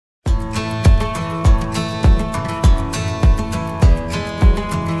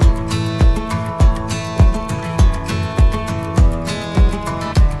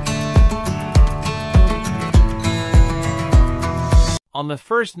On the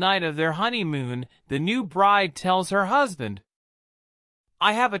first night of their honeymoon, the new bride tells her husband,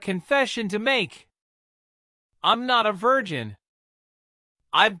 "I have a confession to make. I'm not a virgin.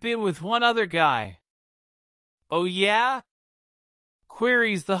 I've been with one other guy." "Oh yeah?"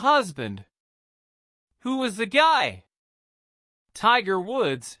 queries the husband. "Who was the guy?" "Tiger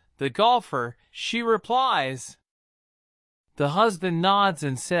Woods, the golfer," she replies. The husband nods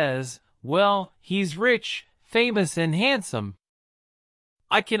and says, "Well, he's rich, famous, and handsome."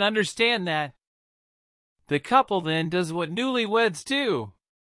 "I can understand that." The couple then does what newlyweds do.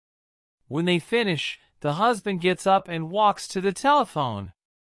 When they finish, the husband gets up and walks to the telephone.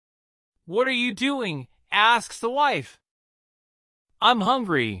 "What are you doing?" asks the wife. "I'm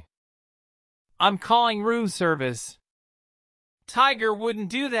hungry. I'm calling room service." "Tiger wouldn't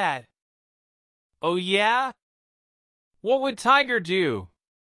do that." "Oh yeah? What would Tiger do?"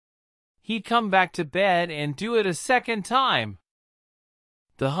 "He'd come back to bed and do it a second time."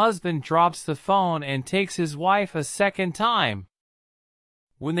 The husband drops the phone and takes his wife a second time.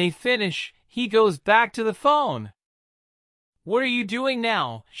 When they finish, he goes back to the phone. "What are you doing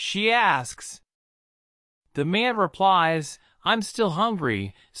now?" she asks. The man replies, "I'm still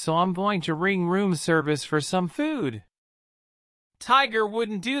hungry, so I'm going to ring room service for some food." "Tiger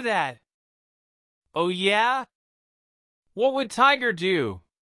wouldn't do that." "Oh yeah? What would Tiger do?"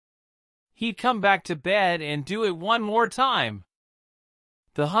 "He'd come back to bed and do it one more time."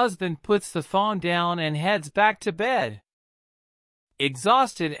 The husband puts the phone down and heads back to bed.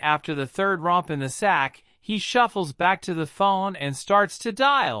 Exhausted after the third romp in the sack, he shuffles back to the phone and starts to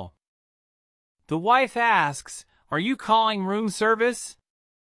dial. The wife asks, "Are you calling room service?"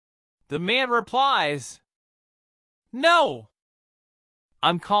 The man replies, "No.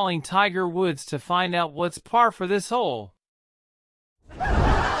 I'm calling Tiger Woods to find out what's par for this hole."